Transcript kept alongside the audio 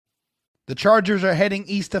The Chargers are heading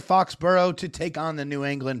east to Foxborough to take on the New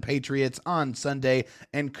England Patriots on Sunday.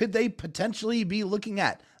 And could they potentially be looking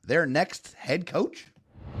at their next head coach?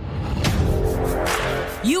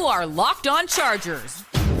 You are Locked On Chargers,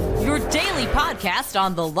 your daily podcast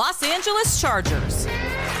on the Los Angeles Chargers,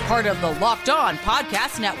 part of the Locked On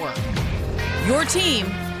Podcast Network, your team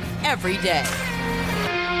every day.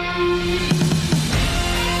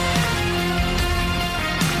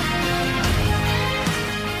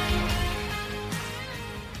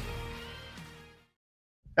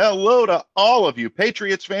 Hello to all of you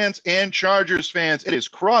Patriots fans and Chargers fans. It is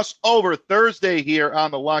crossover Thursday here on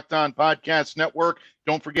the Locked On Podcast Network.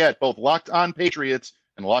 Don't forget, both Locked On Patriots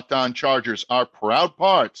and Locked On Chargers are proud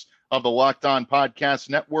parts of the Locked On Podcast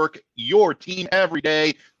Network, your team every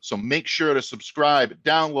day. So make sure to subscribe,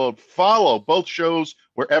 download, follow both shows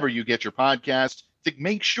wherever you get your podcasts to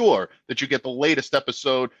make sure that you get the latest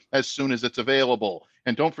episode as soon as it's available.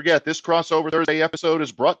 And don't forget, this crossover Thursday episode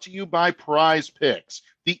is brought to you by Prize Picks,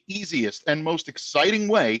 the easiest and most exciting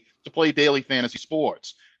way to play daily fantasy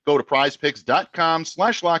sports. Go to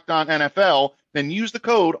prizepicks.com/LockedOnNFL, then use the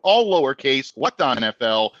code, all lowercase,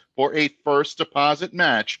 LockedOnNFL, for a first deposit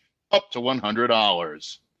match up to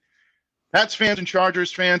 $100. Pats fans and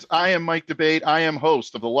Chargers fans, I am Mike Debate. I am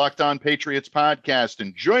host of the Locked On Patriots podcast,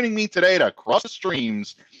 and joining me today to cross the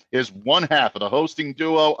streams is one half of the hosting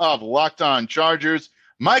duo of Locked On Chargers,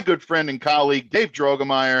 my good friend and colleague, Dave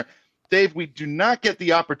Drogemeyer. Dave, we do not get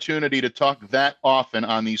the opportunity to talk that often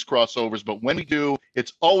on these crossovers, but when we do,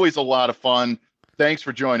 it's always a lot of fun. Thanks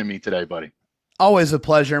for joining me today, buddy. Always a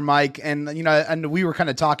pleasure, Mike. And, and we were kind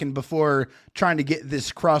of talking before trying to get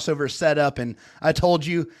this crossover set up. And I told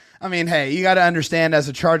you, hey, you got to understand as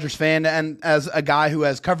a Chargers fan and as a guy who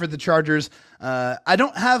has covered the Chargers, I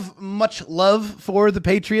don't have much love for the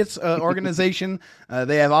Patriots organization.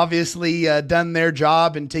 They have obviously done their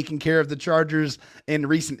job in taking care of the Chargers in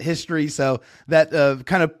recent history. So that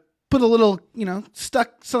kind of put a little,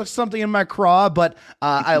 stuck something in my craw, but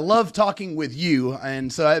I love talking with you,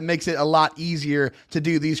 and so it makes it a lot easier to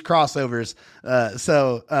do these crossovers.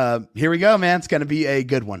 So here we go, man. It's going to be a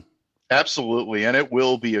good one. Absolutely, and it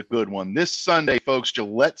will be a good one. This Sunday, folks,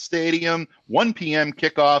 Gillette Stadium, 1 p.m.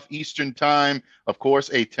 kickoff Eastern Time. Of course,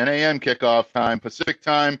 a 10 a.m. kickoff time, Pacific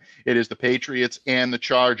Time. It is the Patriots and the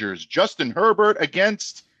Chargers. Justin Herbert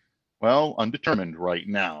against, undetermined right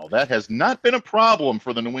now. That has not been a problem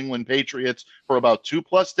for the New England Patriots for about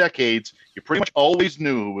 2+ decades. You pretty much always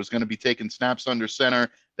knew who was going to be taking snaps under center.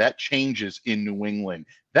 That changes in New England.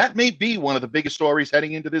 That may be one of the biggest stories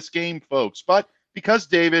heading into this game, folks. But because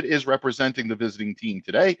David is representing the visiting team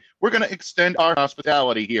today, we're going to extend our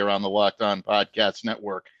hospitality here on the Locked On Podcast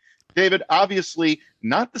Network. David, obviously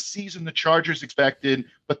not the season the Chargers expected,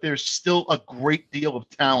 but there's still a great deal of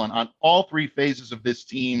talent on all three phases of this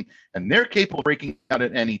team, and they're capable of breaking out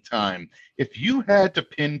at any time. If you had to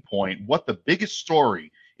pinpoint what the biggest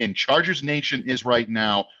story in Chargers Nation is right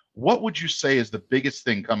now, what would you say is the biggest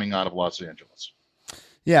thing coming out of Los Angeles?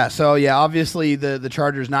 Yeah, so obviously the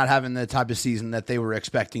Chargers not having the type of season that they were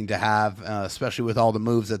expecting to have, especially with all the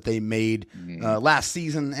moves that they made last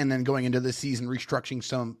season, and then going into this season restructuring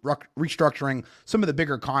some of the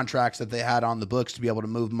bigger contracts that they had on the books to be able to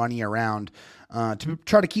move money around to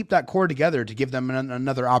try to keep that core together, to give them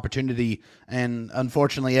another opportunity. And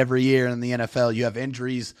unfortunately, every year in the NFL, you have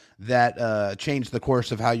injuries that change the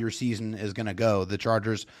course of how your season is going to go. The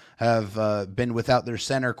Chargers have been without their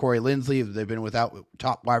center, Corey Linsley. They've been without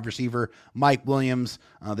top wide receiver, Mike Williams.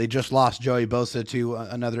 They just lost Joey Bosa to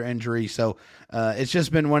another injury. So it's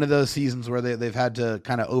just been one of those seasons where they've had to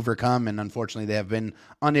kind of overcome, and unfortunately they have been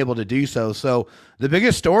unable to do so. So the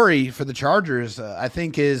biggest story for the Chargers, I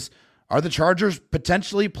think, are the Chargers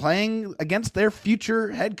potentially playing against their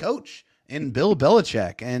future head coach in Bill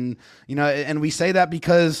Belichick? And, and we say that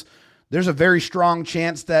because there's a very strong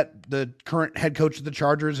chance that the current head coach of the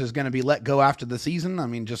Chargers is going to be let go after the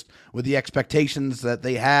season. Just with the expectations that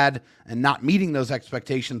they had and not meeting those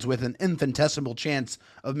expectations with an infinitesimal chance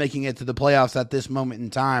of making it to the playoffs at this moment in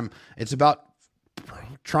time. It's about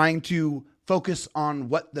trying to focus on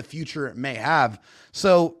what the future may have.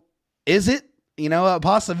 So is it, a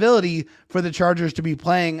possibility for the Chargers to be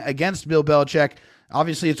playing against Bill Belichick?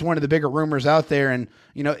 Obviously, it's one of the bigger rumors out there. And,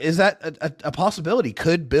 is that a possibility?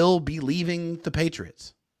 Could Bill be leaving the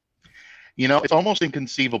Patriots? It's almost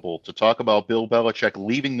inconceivable to talk about Bill Belichick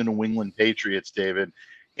leaving the New England Patriots, David,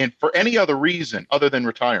 and for any other reason other than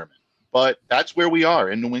retirement. But that's where we are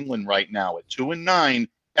in New England right now. At 2-9,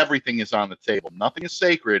 everything is on the table. Nothing is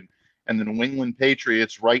sacred. And the New England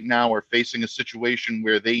Patriots right now are facing a situation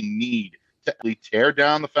where they need to tear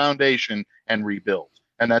down the foundation and rebuild.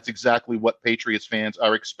 and that's exactly what Patriots fans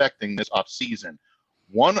are expecting this offseason.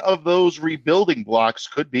 One of those rebuilding blocks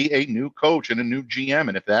could be a new coach and a new GM,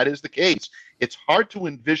 and if that is the case, it's hard to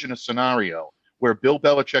envision a scenario where Bill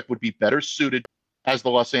Belichick would be better suited as the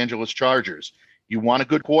Los Angeles Chargers. You want a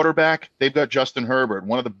good quarterback? They've got Justin Herbert,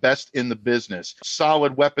 one of the best in the business.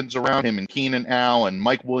 Solid weapons around him, and Keenan Allen,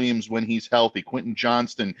 Mike Williams when he's healthy, Quentin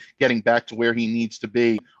Johnston getting back to where he needs to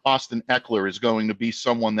be. Austin Eckler is going to be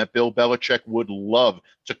someone that Bill Belichick would love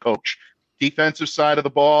to coach. Defensive side of the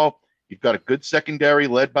ball, you've got a good secondary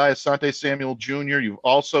led by Asante Samuel Jr. You've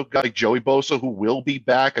also got Joey Bosa, who will be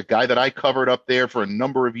back, a guy that I covered up there for a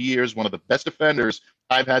number of years, one of the best defenders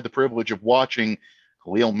I've had the privilege of watching.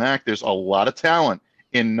 Khalil Mack, there's a lot of talent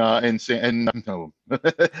there's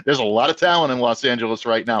a lot of talent in Los Angeles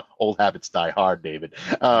right now. Old habits die hard, David.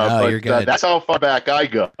 You're good. That's how far back I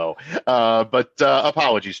go.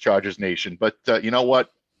 Apologies, Chargers Nation. But you know what?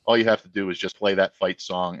 All you have to do is just play that fight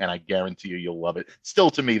song, and I guarantee you'll love it. Still,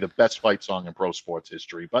 to me, the best fight song in pro sports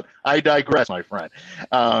history. But I digress, my friend.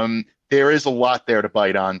 There is a lot there to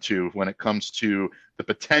bite onto when it comes to the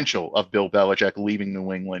potential of Bill Belichick leaving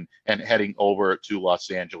New England and heading over to Los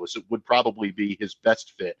Angeles. It would probably be his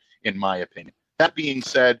best fit, in my opinion. That being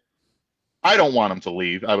said, I don't want him to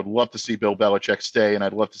leave. I would love to see Bill Belichick stay, and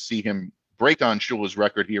I'd love to see him break Don Shula's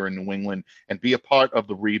record here in New England and be a part of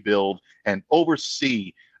the rebuild and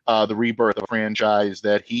oversee the rebirth of a franchise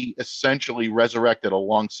that he essentially resurrected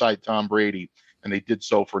alongside Tom Brady, and they did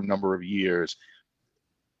so for a number of years.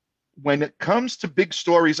 When it comes to big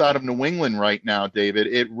stories out of New England right now, David,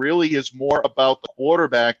 it really is more about the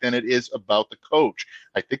quarterback than it is about the coach.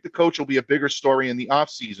 I think the coach will be a bigger story in the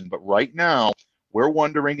offseason, but right now we're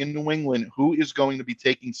wondering in New England who is going to be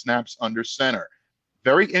taking snaps under center.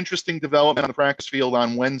 Very interesting development on the practice field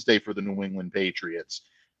on Wednesday for the New England Patriots.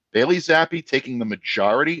 Bailey Zappi taking the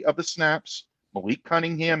majority of the snaps, Malik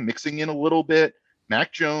Cunningham mixing in a little bit,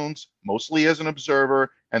 Mac Jones mostly as an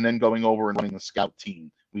observer, and then going over and running the scout team.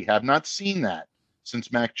 We have not seen that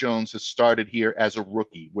since Mac Jones has started here as a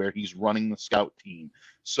rookie, where he's running the scout team.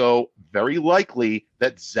 So very likely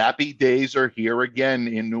that Zappi days are here again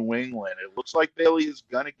in New England. It looks like Bailey is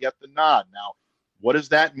going to get the nod. Now, what does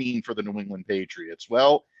that mean for the New England Patriots?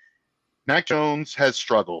 Well, Mac Jones has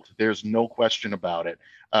struggled. There's no question about it.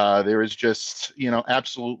 There is just,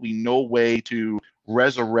 absolutely no way to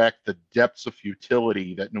resurrect the depths of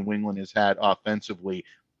futility that New England has had offensively,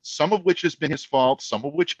 some of which has been his fault, some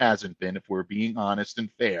of which hasn't been, if we're being honest and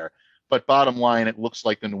fair. But bottom line, it looks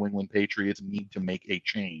like the New England Patriots need to make a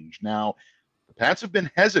change. Now, the Pats have been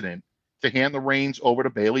hesitant to hand the reins over to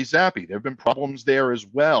Bailey Zappi. There have been problems there as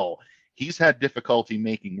well. He's had difficulty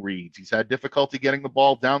making reads. He's had difficulty getting the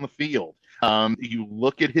ball down the field. You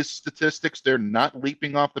look at his statistics, they're not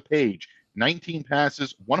leaping off the page. 19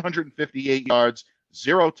 passes, 158 yards,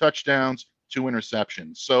 0 touchdowns, 2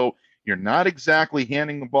 interceptions. So you're not exactly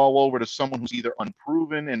handing the ball over to someone who's either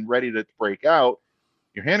unproven and ready to break out.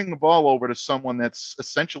 You're handing the ball over to someone that's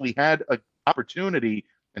essentially had an opportunity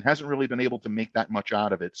and hasn't really been able to make that much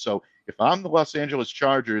out of it. So if I'm the Los Angeles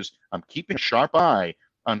Chargers, I'm keeping a sharp eye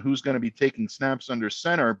on who's going to be taking snaps under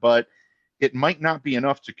center, but it might not be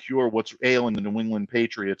enough to cure what's ailing the New England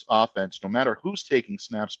Patriots offense. No matter who's taking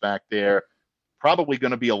snaps back there, probably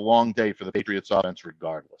going to be a long day for the Patriots offense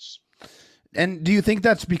regardless. And do you think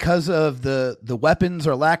that's because of the weapons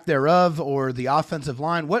or lack thereof, or the offensive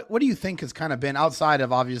line? What do you think has kind of been, outside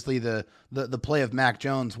of obviously the play of Mac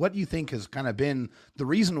Jones, what do you think has kind of been the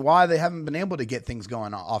reason why they haven't been able to get things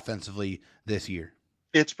going offensively this year?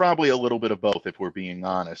 It's probably a little bit of both, if we're being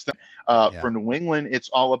honest. For New England, it's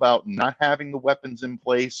all about not having the weapons in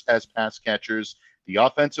place as pass catchers. The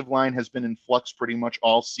offensive line has been in flux pretty much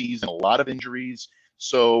all season, a lot of injuries.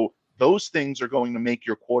 So those things are going to make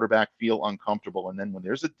your quarterback feel uncomfortable. And then when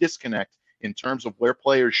there's a disconnect in terms of where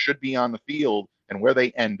players should be on the field and where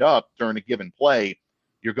they end up during a given play,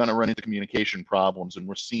 you're going to run into communication problems. And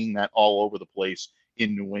we're seeing that all over the place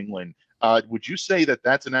in New England. Would you say that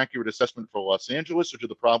that's an accurate assessment for Los Angeles, or do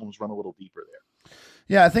the problems run a little deeper there?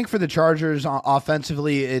 Yeah, I think for the Chargers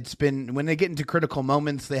offensively, it's been, when they get into critical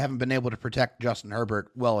moments, they haven't been able to protect Justin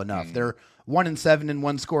Herbert well enough. They're 1-7 in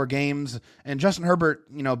one-score games, and Justin Herbert,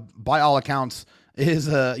 by all accounts, is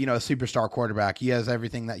a superstar quarterback. He has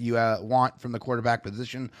everything that you want from the quarterback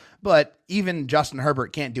position, but even Justin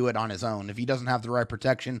Herbert can't do it on his own if he doesn't have the right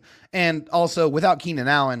protection. And also, without Keenan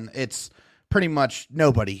Allen, it's pretty much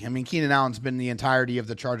nobody. I mean, Keenan Allen's been the entirety of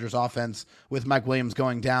the Chargers offense, with Mike Williams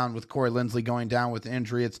going down, with Corey Linsley going down with the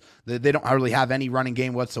injury. They don't really have any running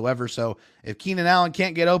game whatsoever. So if Keenan Allen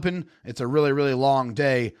can't get open, it's a really, really long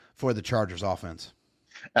day for the Chargers offense.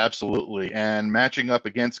 Absolutely. And matching up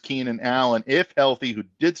against Keenan Allen, if healthy, who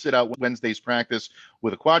did sit out Wednesday's practice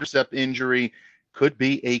with a quadricep injury, could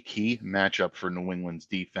be a key matchup for New England's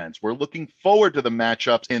defense. We're looking forward to the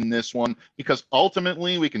matchups in this one because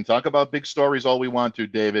ultimately we can talk about big stories all we want to,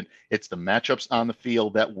 David. It's the matchups on the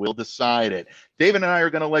field that will decide it. David and I are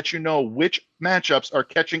going to let you know which matchups are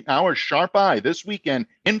catching our sharp eye this weekend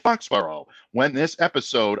in Foxborough when this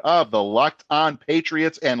episode of the Locked On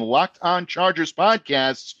Patriots and Locked On Chargers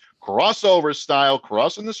podcasts, crossover style,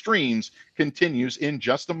 crossing the streams, continues in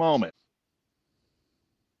just a moment.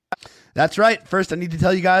 That's right. First, I need to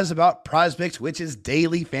tell you guys about PrizePicks, which is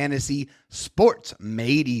daily fantasy sports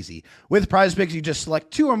made easy. With PrizePicks, you just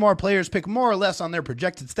select 2 or more players, pick more or less on their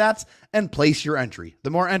projected stats, and place your entry. The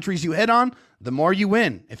more entries you hit on, the more you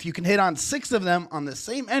win. If you can hit on 6 of them on the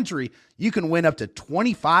same entry, you can win up to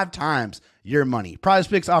 25 times your money.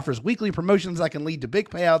 PrizePicks offers weekly promotions that can lead to big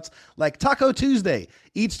payouts like Taco Tuesday.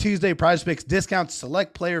 Each Tuesday, PrizePicks discounts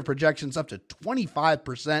select player projections up to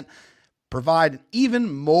 25%. Provide even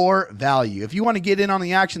more value. If you want to get in on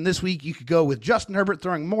the action this week, you could go with Justin Herbert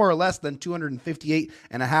throwing more or less than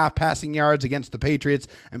 258.5 passing yards against the Patriots,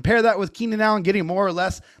 and pair that with Keenan Allen getting more or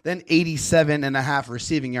less than 87.5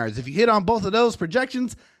 receiving yards. If you hit on both of those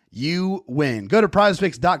projections, you win. Go to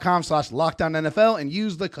prizepicks.com/LockedOnNFL and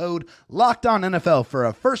use the code LockedOnNFL for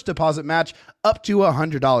a first deposit match up to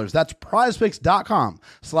 $100. That's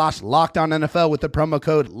prizepicks.com/LockedOnNFL with the promo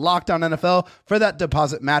code LockedOnNFL for that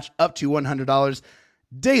deposit match up to $100.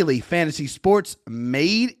 Daily fantasy sports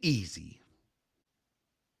made easy.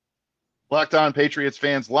 Locked On Patriots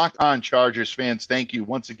fans, Locked On Chargers fans, thank you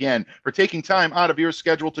once again for taking time out of your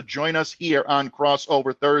schedule to join us here on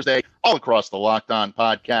Crossover Thursday, all across the Locked On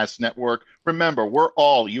Podcast Network. Remember, we're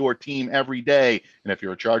all your team every day. And if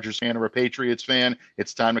you're a Chargers fan or a Patriots fan,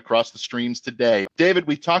 it's time to cross the streams today. David,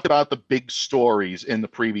 we talked about the big stories in the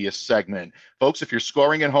previous segment. Folks, if you're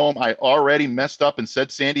scoring at home, I already messed up and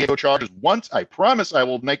said San Diego Chargers once. I promise I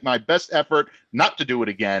will make my best effort not to do it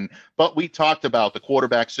again. But we talked about the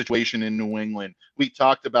quarterback situation in New England. We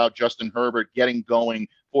talked about Justin Herbert getting going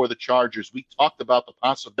for the Chargers. We talked about the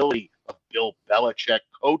possibility of Bill Belichick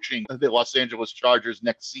coaching the Los Angeles Chargers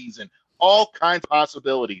next season. All kinds of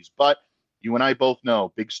possibilities, but you and I both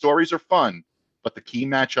know big stories are fun, but the key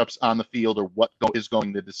matchups on the field are what is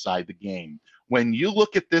going to decide the game. When you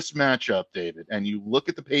look at this matchup, David, and you look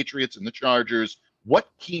at the Patriots and the Chargers,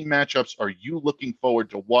 what key matchups are you looking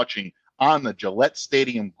forward to watching on the Gillette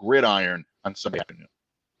Stadium gridiron on Sunday afternoon?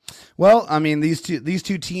 Well, I mean, these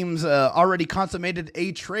two teams already consummated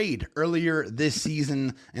a trade earlier this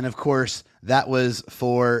season, and of course, that was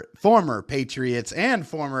for former Patriots and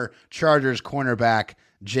former Chargers cornerback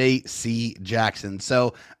J.C. Jackson.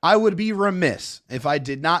 So I would be remiss if I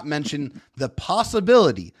did not mention the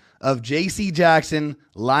possibility of J.C. Jackson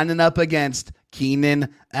lining up against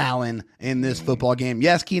Keenan Allen in this football game.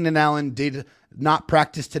 Yes, Keenan Allen did not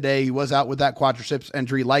practice today. He was out with that quadriceps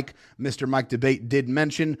injury, like Mr. Mike Debate did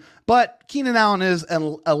mention. But Keenan Allen is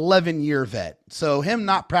an 11-year vet. So him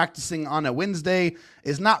not practicing on a Wednesday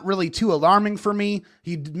is not really too alarming for me.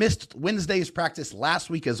 He missed Wednesday's practice last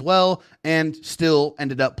week as well and still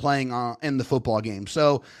ended up playing in the football game.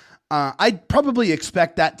 So I'd probably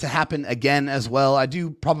expect that to happen again as well. I do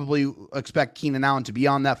probably expect Keenan Allen to be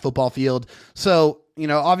on that football field. So,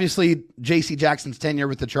 obviously J.C. Jackson's tenure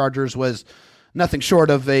with the Chargers was nothing short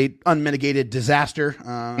of a unmitigated disaster.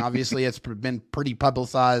 Obviously, it's been pretty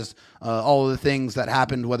publicized, all of the things that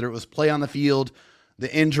happened, whether it was play on the field,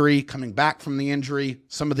 the injury, coming back from the injury,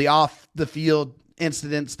 some of the off-the-field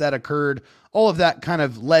incidents that occurred. All of that kind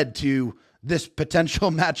of led to this potential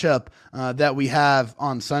matchup that we have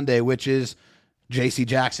on Sunday, which is J.C.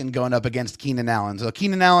 Jackson going up against Keenan Allen. So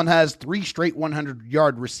Keenan Allen has 3 straight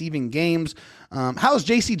 100-yard receiving games. How's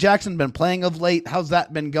J.C. Jackson been playing of late? How's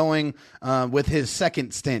that been going with his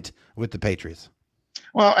second stint with the Patriots?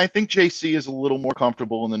 Well, I think JC is a little more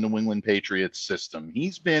comfortable in the New England Patriots system.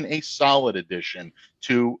 He's been a solid addition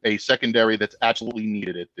to a secondary that's absolutely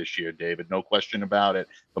needed it this year, David. No question about it.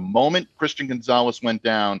 The moment Christian Gonzalez went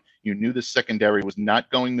down, you knew the secondary was not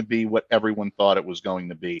going to be what everyone thought it was going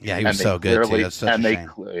to be. Yeah, he was so good, too. That's such a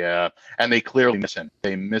shame. And they clearly miss him.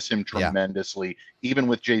 They miss him tremendously, even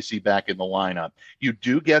with JC back in the lineup. You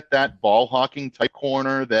do get that ball-hawking type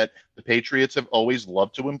corner that the Patriots have always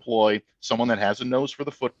loved to employ, someone that has a nose for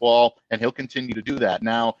the football, and he'll continue to do that.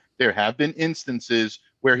 Now, there have been instances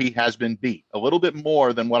where he has been beat a little bit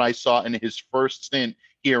more than what I saw in his first stint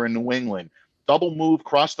here in New England. Double move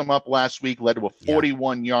crossed him up last week, led to a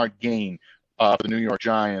 41-yard gain for the New York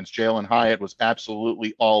Giants. Jalen Hyatt was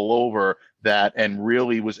absolutely all over that and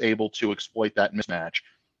really was able to exploit that mismatch.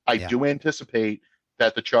 I do anticipate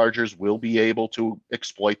that the Chargers will be able to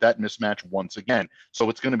exploit that mismatch once again. So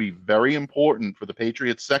it's going to be very important for the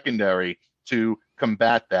Patriots secondary to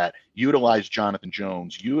combat that. Utilize Jonathan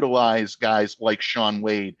Jones, utilize guys like Sean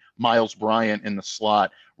Wade, Miles Bryant in the slot,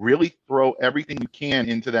 really throw everything you can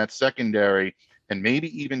into that secondary and maybe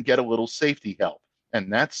even get a little safety help.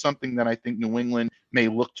 And that's something that I think New England may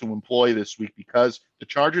look to employ this week because the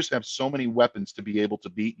Chargers have so many weapons to be able to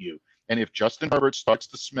beat you. And if Justin Herbert starts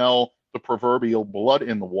to smell the proverbial blood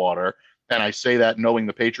in the water, and I say that knowing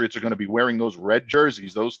the Patriots are going to be wearing those red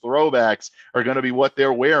jerseys, those throwbacks are going to be what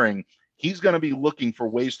they're wearing, he's going to be looking for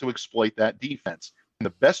ways to exploit that defense. And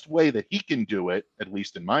the best way that he can do it, at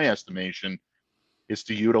least in my estimation, is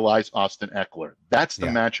to utilize Austin Eckler. That's the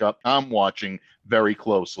matchup I'm watching very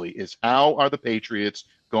closely, is how are the Patriots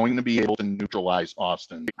going to be able to neutralize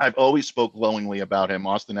Austin? I've always spoke glowingly about him.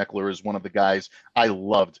 Austin Eckler is one of the guys I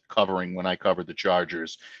loved covering when I covered the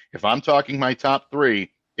Chargers. If I'm talking my top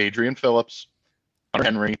three, Adrian Phillips, Hunter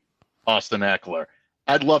Henry, Austin Eckler.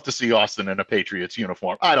 I'd love to see Austin in a Patriots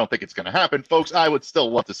uniform. I don't think it's going to happen, folks. I would still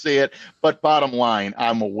love to see it. But bottom line,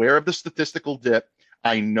 I'm aware of the statistical dip.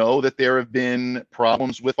 I know that there have been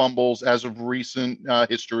problems with fumbles as of recent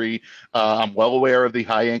history. I'm well aware of the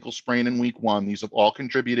high ankle sprain in week 1. These have all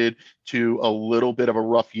contributed to a little bit of a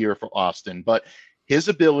rough year for Austin. But his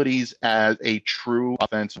abilities as a true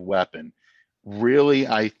offensive weapon really,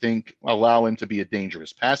 I think, allow him to be a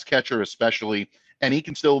dangerous pass catcher, especially, and he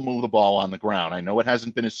can still move the ball on the ground. I know it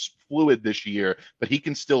hasn't been as fluid this year, but he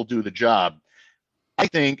can still do the job. I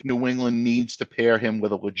think New England needs to pair him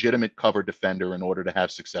with a legitimate cover defender in order to have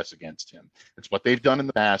success against him. It's what they've done in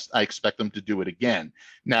the past. I expect them to do it again.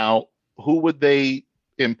 Now, who would they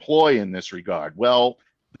employ in this regard? Well,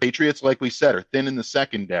 the Patriots, like we said, are thin in the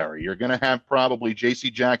secondary. You're going to have probably J.C.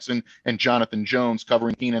 Jackson and Jonathan Jones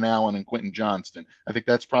covering Keenan Allen and Quentin Johnston. I think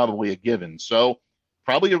that's probably a given. So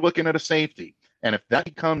probably you're looking at a safety. And if that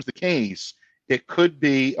becomes the case, it could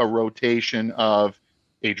be a rotation of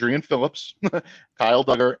Adrian Phillips, Kyle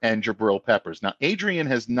Duggar, and Jabril Peppers. Now, Adrian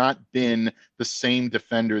has not been the same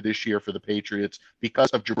defender this year for the Patriots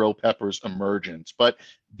because of Jabril Peppers' emergence. But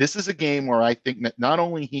this is a game where I think that not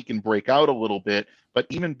only he can break out a little bit, but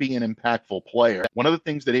even be an impactful player. One of the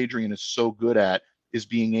things that Adrian is so good at is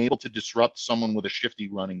being able to disrupt someone with a shifty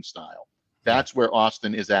running style. That's where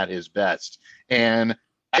Austin is at his best. And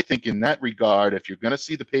I think in that regard, if you're going to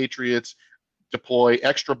see the Patriots deploy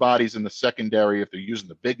extra bodies in the secondary, if they're using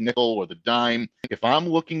the big nickel or the dime, if I'm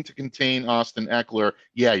looking to contain Austin Eckler,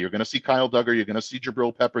 yeah, you're going to see Kyle Duggar, you're going to see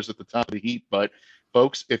Jabril Peppers at the top of the heap. But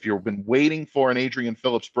folks, if you've been waiting for an Adrian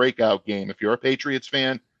Phillips breakout game, if you're a Patriots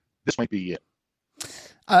fan, this might be it.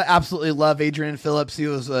 I absolutely love Adrian Phillips. He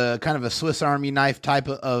was a kind of a Swiss Army knife type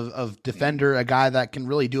of defender, a guy that can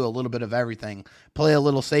really do a little bit of everything. Play a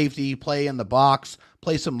little safety, play in the box,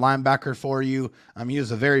 play some linebacker for you. He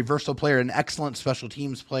was a very versatile player, an excellent special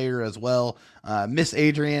teams player as well. Miss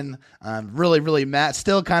Adrian, really mad,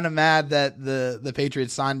 still kind of mad that the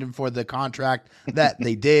Patriots signed him for the contract that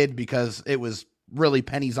they did, because it was really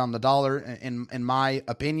pennies on the dollar in my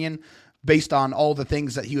opinion, based on all the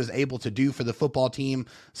things that he was able to do for the football team.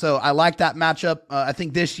 So I like that matchup. I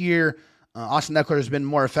think this year, Austin Eckler has been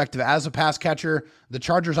more effective as a pass catcher. The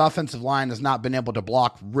Chargers offensive line has not been able to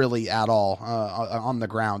block really at all on the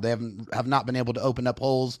ground. They have not been able to open up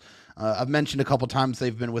holes. I've mentioned a couple times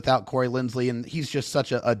they've been without Corey Linsley, and he's just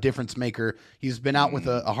such a difference maker. He's been out with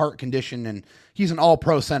a heart condition, and he's an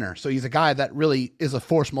all-pro center. So he's a guy that really is a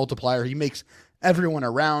force multiplier. He makes everyone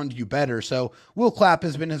around you better. So Will Clapp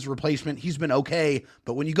has been his replacement. He's been okay,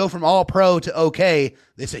 but when you go from all pro to okay,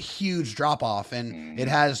 it's a huge drop off, and it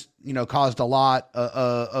has, caused a lot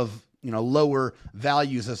of lower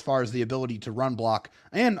values as far as the ability to run block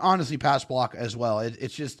and honestly pass block as well.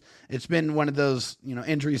 It's been one of those,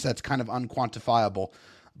 injuries that's kind of unquantifiable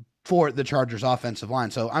for the Chargers offensive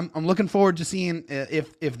line. So I'm looking forward to seeing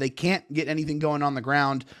if they can't get anything going on the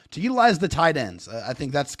ground, to utilize the tight ends. I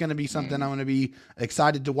think that's going to be something I'm going to be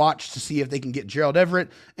excited to watch, to see if they can get Gerald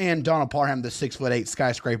Everett and Donald Parham, the 6'8"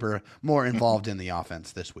 skyscraper, more involved in the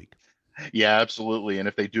offense this week. Yeah, absolutely. And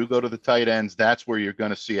if they do go to the tight ends, that's where you're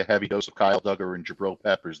going to see a heavy dose of Kyle Duggar and Jabril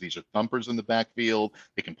Peppers. These are thumpers in the backfield.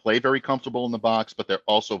 They can play very comfortable in the box, but they're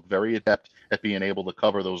also very adept at being able to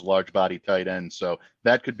cover those large body tight ends. So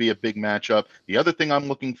that could be a big matchup. The other thing I'm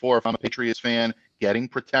looking for, if I'm a Patriots fan, getting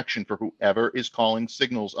protection for whoever is calling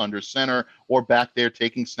signals under center or back there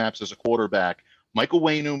taking snaps as a quarterback. Michael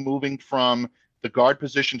Wainu moving from the guard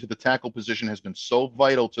position to the tackle position has been so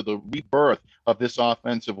vital to the rebirth of this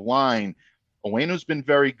offensive line. Owenu's been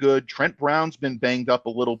very good. Trent Brown's been banged up a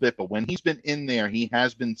little bit, but when he's been in there, he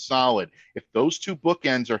has been solid. If those two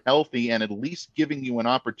bookends are healthy and at least giving you an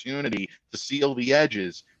opportunity to seal the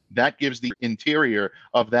edges, that gives the interior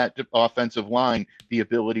of that offensive line the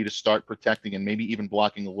ability to start protecting and maybe even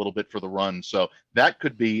blocking a little bit for the run. So that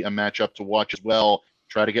could be a matchup to watch as well.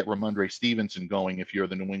 Try to get Ramondre Stevenson going if you're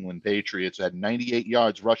the New England Patriots. At 98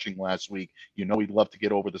 yards rushing last week, you know he'd love to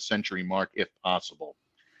get over the century mark if possible.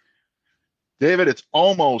 David, it's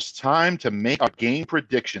almost time to make our game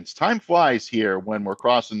predictions. Time flies here when we're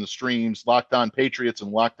crossing the streams, Locked On Patriots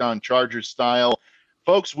and Locked On Chargers style.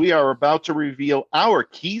 Folks, we are about to reveal our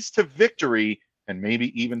keys to victory and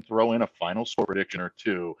maybe even throw in a final score prediction or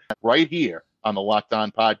two right here on the Locked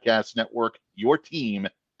On Podcast Network, your team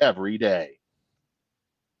every day.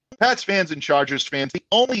 Pats fans and Chargers fans, the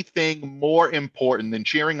only thing more important than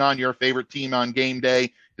cheering on your favorite team on game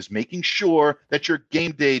day is making sure that your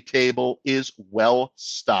game day table is well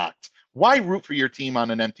stocked. Why root for your team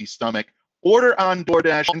on an empty stomach? Order on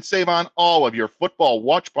DoorDash and save on all of your football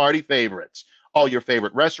watch party favorites. All your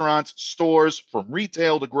favorite restaurants, stores, from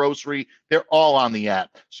retail to grocery, they're all on the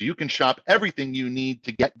app, so you can shop everything you need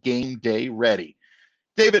to get game day ready.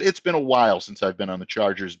 David, it's been a while since I've been on the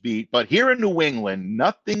Chargers beat, but here in New England,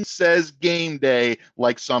 nothing says game day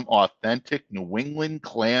like some authentic New England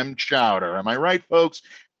clam chowder. Am I right, folks?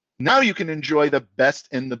 Now you can enjoy the best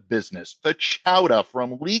in the business. The chowder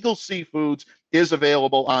from Legal Seafoods is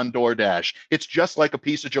available on DoorDash. It's just like a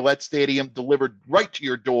piece of Gillette Stadium delivered right to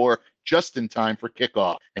your door just in time for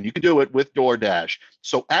kickoff. And you can do it with DoorDash.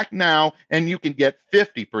 So act now and you can get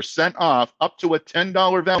 50% off up to a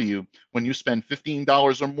 $10 value when you spend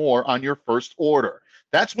 $15 or more on your first order.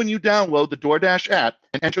 That's when you download the DoorDash app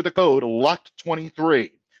and enter the code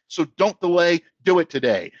LOCKED23. So don't delay, do it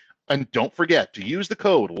today. And don't forget to use the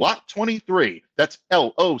code LOCK23, that's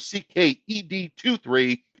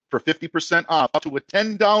LOCKED23, for 50% off up to a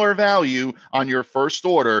 $10 value on your first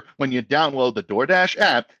order when you download the DoorDash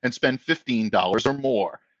app and spend $15 or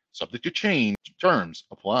more. Subject to change, terms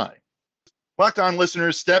apply. Locked On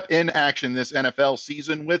listeners, step in action this NFL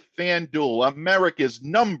season with FanDuel, America's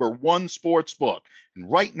 #1 sports book. And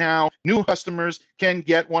right now, new customers can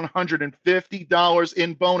get $150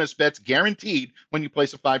 in bonus bets guaranteed when you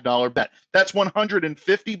place a $5 bet. That's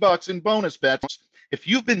 $150 in bonus bets. If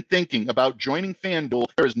you've been thinking about joining FanDuel,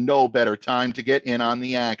 there is no better time to get in on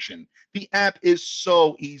the action. The app is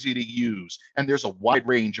so easy to use, and there's a wide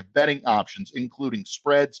range of betting options, including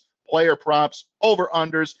spreads, player props,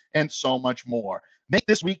 over-unders, and so much more. Make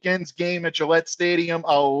this weekend's game at Gillette Stadium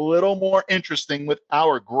a little more interesting with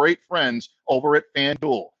our great friends over at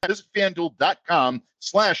FanDuel. Visit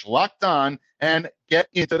FanDuel.com/lockedon and get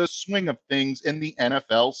into the swing of things in the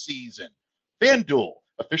NFL season. FanDuel,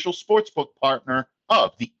 official sportsbook partner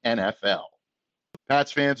of the NFL.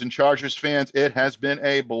 Pats fans and Chargers fans, it has been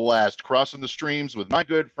a blast crossing the streams with my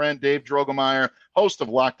good friend Dave Drogemeyer, host of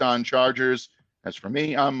Locked On Chargers. As for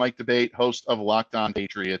me, I'm Mike DeBate, host of Locked On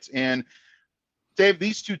Patriots. And Dave,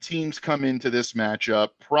 these two teams come into this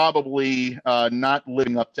matchup probably not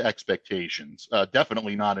living up to expectations.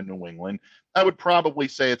 Definitely not in New England. I would probably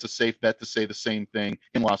say it's a safe bet to say the same thing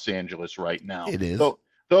in Los Angeles right now. It is.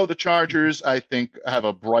 Though the Chargers, I think, have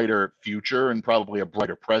a brighter future and probably a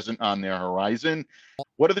brighter present on their horizon.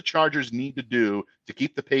 What do the Chargers need to do to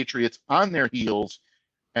keep the Patriots on their heels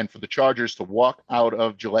and for the Chargers to walk out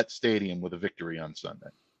of Gillette Stadium with a victory on Sunday?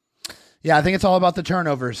 Yeah, I think it's all about the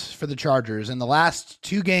turnovers for the Chargers. In the last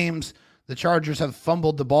two games, the Chargers have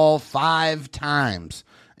fumbled the ball 5 times.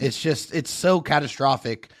 It's so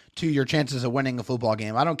catastrophic to your chances of winning a football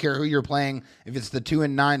game. I don't care who you're playing, if it's the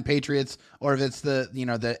 2-9 Patriots or if it's the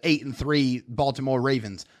 8-3 Baltimore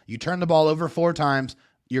Ravens. You turn the ball over 4 times,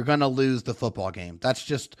 you're going to lose the football game. That's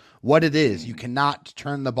just what it is. You cannot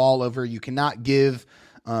turn the ball over. You cannot give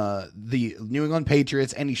the New England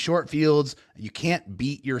Patriots any short fields. You can't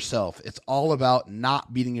beat yourself. It's all about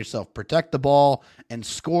not beating yourself. Protect the ball and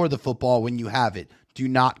score the football when you have it. Do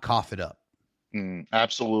not cough it up.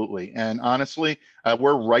 Absolutely. And honestly,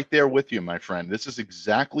 we're right there with you, my friend. This is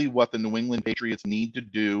exactly what the New England Patriots need to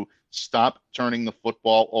do. Stop turning the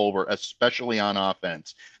football over, especially on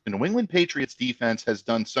offense. The New England Patriots defense has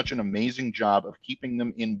done such an amazing job of keeping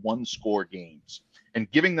them in one-score games and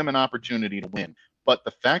giving them an opportunity to win. But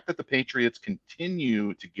the fact that the Patriots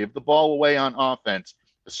continue to give the ball away on offense,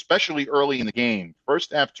 especially early in the game,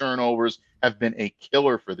 first half turnovers have been a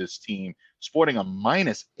killer for this team, sporting a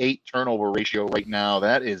 -8 turnover ratio right now.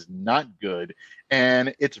 That is not good.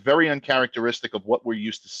 And it's very uncharacteristic of what we're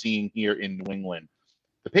used to seeing here in New England.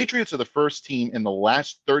 The Patriots are the first team in the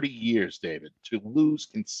last 30 years, David, to lose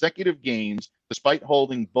consecutive games despite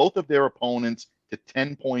holding both of their opponents to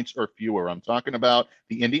 10 points or fewer. I'm talking about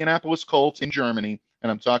the Indianapolis Colts in Germany,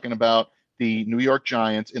 and I'm talking about the New York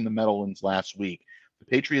Giants in the Meadowlands last week. The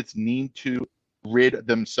Patriots need to rid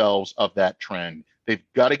themselves of that trend. They've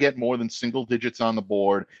got to get more than single digits on the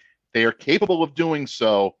board. They are capable of doing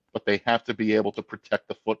so, but they have to be able to protect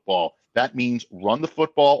the football. That means run the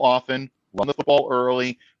football often, run the football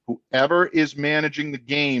early. Whoever is managing the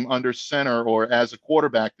game under center or as a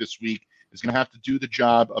quarterback this week is going to have to do the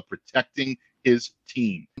job of protecting his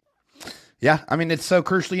team. Yeah, I mean, it's so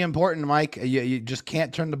crucially important, Mike. You just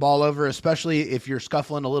can't turn the ball over, especially if you're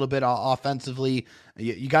scuffling a little bit offensively.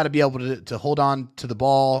 You got to be able to hold on to the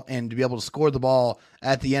ball and to be able to score the ball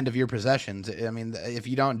at the end of your possessions. I mean, if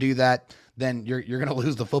you don't do that, then you're going to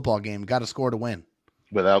lose the football game. Got to score to win.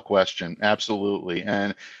 Without question. Absolutely.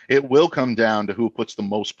 And it will come down to who puts the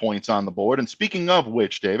most points on the board. And speaking of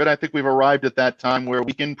which, David, I think we've arrived at that time where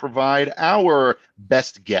we can provide our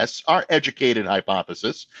best guess, our educated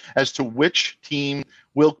hypothesis as to which team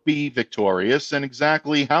will be victorious and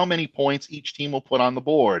exactly how many points each team will put on the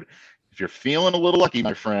board. If you're feeling a little lucky,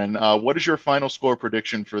 my friend, what is your final score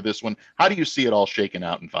prediction for this one? How do you see it all shaken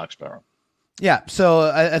out in Foxborough? Yeah,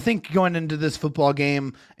 so I think going into this football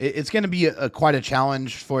game, it's going to be quite a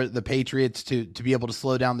challenge for the Patriots to be able to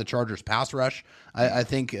slow down the Chargers' pass rush. I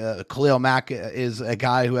think Khalil Mack is a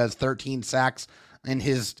guy who has 13 sacks in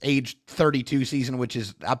his age 32 season, which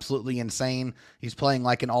is absolutely insane. He's playing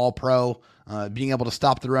like an all-pro, being able to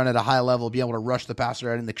stop the run at a high level, being able to rush the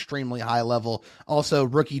passer at an extremely high level. Also,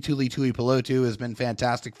 rookie Tuli Tuipulotu has been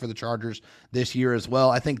fantastic for the Chargers this year as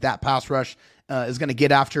well. I think that pass rush is going to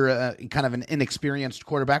get after kind of an inexperienced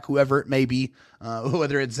quarterback, whoever it may be,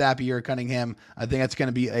 whether it's Zappe or Cunningham. I think that's going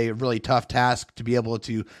to be a really tough task to be able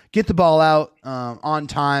to get the ball out on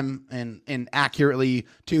time and accurately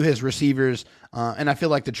to his receivers. And I feel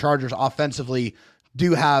like the Chargers offensively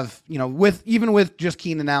do have, with just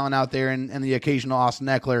Keenan Allen out there and the occasional Austin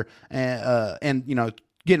Eckler and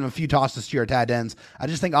getting a few tosses to your tight ends. I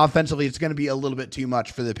just think offensively it's going to be a little bit too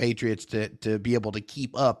much for the Patriots to be able to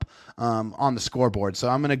keep up on the scoreboard. So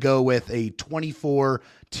I'm going to go with a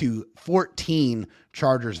 24-14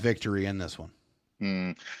 Chargers victory in this one.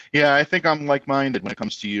 Yeah, I think I'm like-minded when it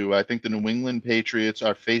comes to you. I think the New England Patriots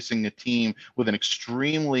are facing a team with an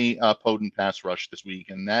extremely potent pass rush this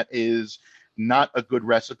week, and that is not a good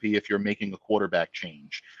recipe if you're making a quarterback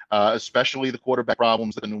change, especially the quarterback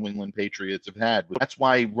problems that the New England Patriots have had. That's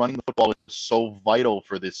why running the football is so vital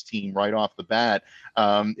for this team right off the bat.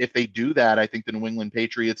 If they do that, I think the New England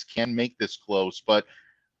Patriots can make this close, but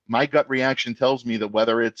my gut reaction tells me that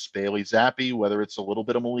whether it's Bailey Zappe, whether it's a little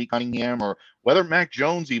bit of Malik Cunningham, or whether Mac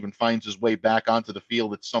Jones even finds his way back onto the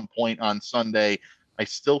field at some point on Sunday, I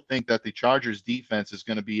still think that the Chargers defense is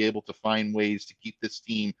going to be able to find ways to keep this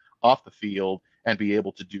team off the field and be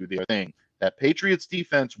able to do their thing. That Patriots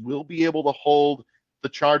defense will be able to hold the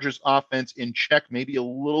Chargers offense in check maybe a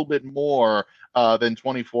little bit more than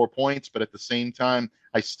 24 points, but at the same time,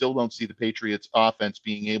 I still don't see the Patriots offense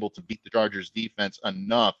being able to beat the Chargers defense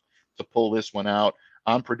enough to pull this one out.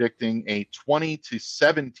 I'm predicting a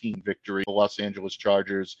 20-17 victory for the Los Angeles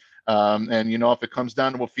Chargers. And if it comes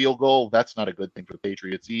down to a field goal, that's not a good thing for the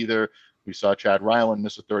Patriots either. We saw Chad Ryland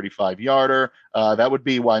miss a 35-yarder. That would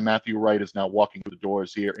be why Matthew Wright is now walking through the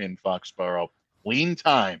doors here in Foxborough. Lean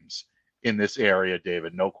times in this area,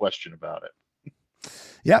 David, no question about it.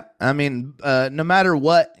 Yep. I mean, no matter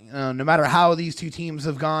what, no matter how these two teams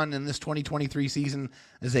have gone in this 2023 season,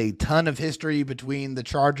 there's a ton of history between the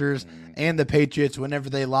Chargers and the Patriots.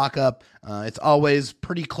 Whenever they lock up, it's always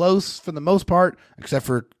pretty close for the most part, except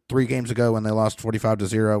for 3 games ago when they lost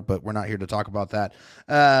 45-0, but we're not here to talk about that.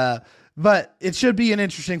 But it should be an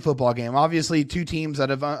interesting football game. Obviously, two teams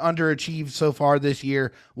that have underachieved so far this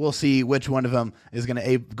year. We'll see which one of them is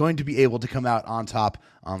going to be able to come out on top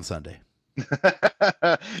on Sunday.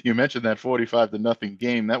 You mentioned that 45-0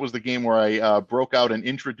 game. That was the game where I broke out and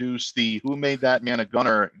introduced the Who Made That Man a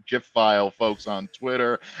Gunner GIF file, folks, on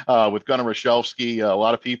Twitter with Gunnar Rashevsky. A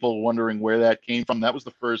lot of people wondering where that came from. That was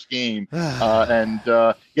the first game.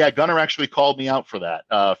 Gunnar actually called me out for that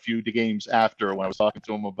a few games after when I was talking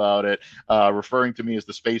to him about it, referring to me as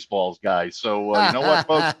the Spaceballs guy. So you know what,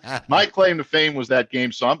 folks? My claim to fame was that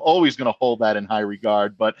game, so I'm always going to hold that in high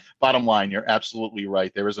regard. But bottom line, you're absolutely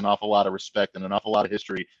right. There is an awful lot of respect and an awful lot of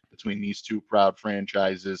history between these two proud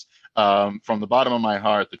franchises. From the bottom of my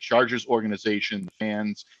heart, the Chargers organization, the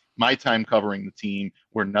fans, my time covering the team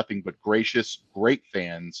were nothing but gracious, great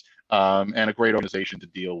fans, and a great organization to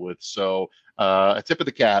deal with. So a tip of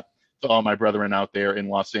the cap to all my brethren out there in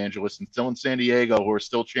Los Angeles and still in San Diego who are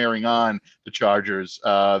still cheering on the Chargers.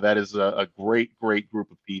 That is a great, great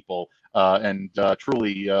group of people, and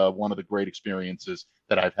truly one of the great experiences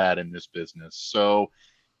that I've had in this business. So,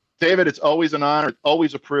 David, it's always an honor,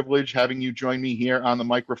 always a privilege having you join me here on the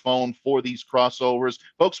microphone for these crossovers.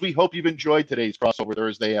 Folks, we hope you've enjoyed today's Crossover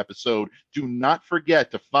Thursday episode. Do not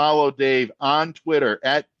forget to follow Dave on Twitter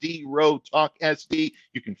at DRowTalkSD.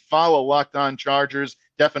 You can follow Locked On Chargers.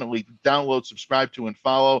 Definitely download, subscribe to, and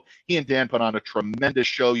follow. He and Dan put on a tremendous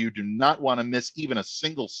show. You do not want to miss even a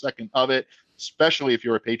single second of it, especially if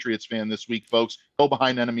you're a Patriots fan this week, folks. Go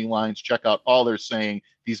behind enemy lines. Check out all they're saying.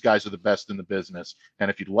 These guys are the best in the business.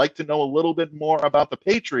 And if you'd like to know a little bit more about the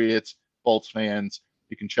Patriots, Bolts fans,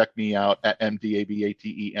 you can check me out at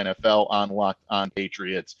MDABATE NFL on Locked On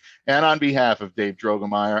Patriots. And on behalf of Dave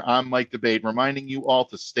Drogemeyer, I'm Mike Debate, reminding you all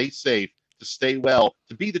to stay safe, to stay well,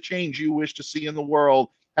 to be the change you wish to see in the world.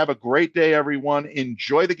 Have a great day, everyone.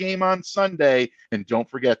 Enjoy the game on Sunday. And don't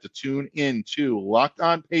forget to tune in to Locked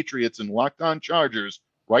On Patriots and Locked On Chargers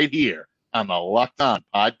right here on the Locked On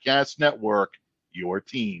Podcast Network, your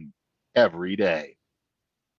team every day.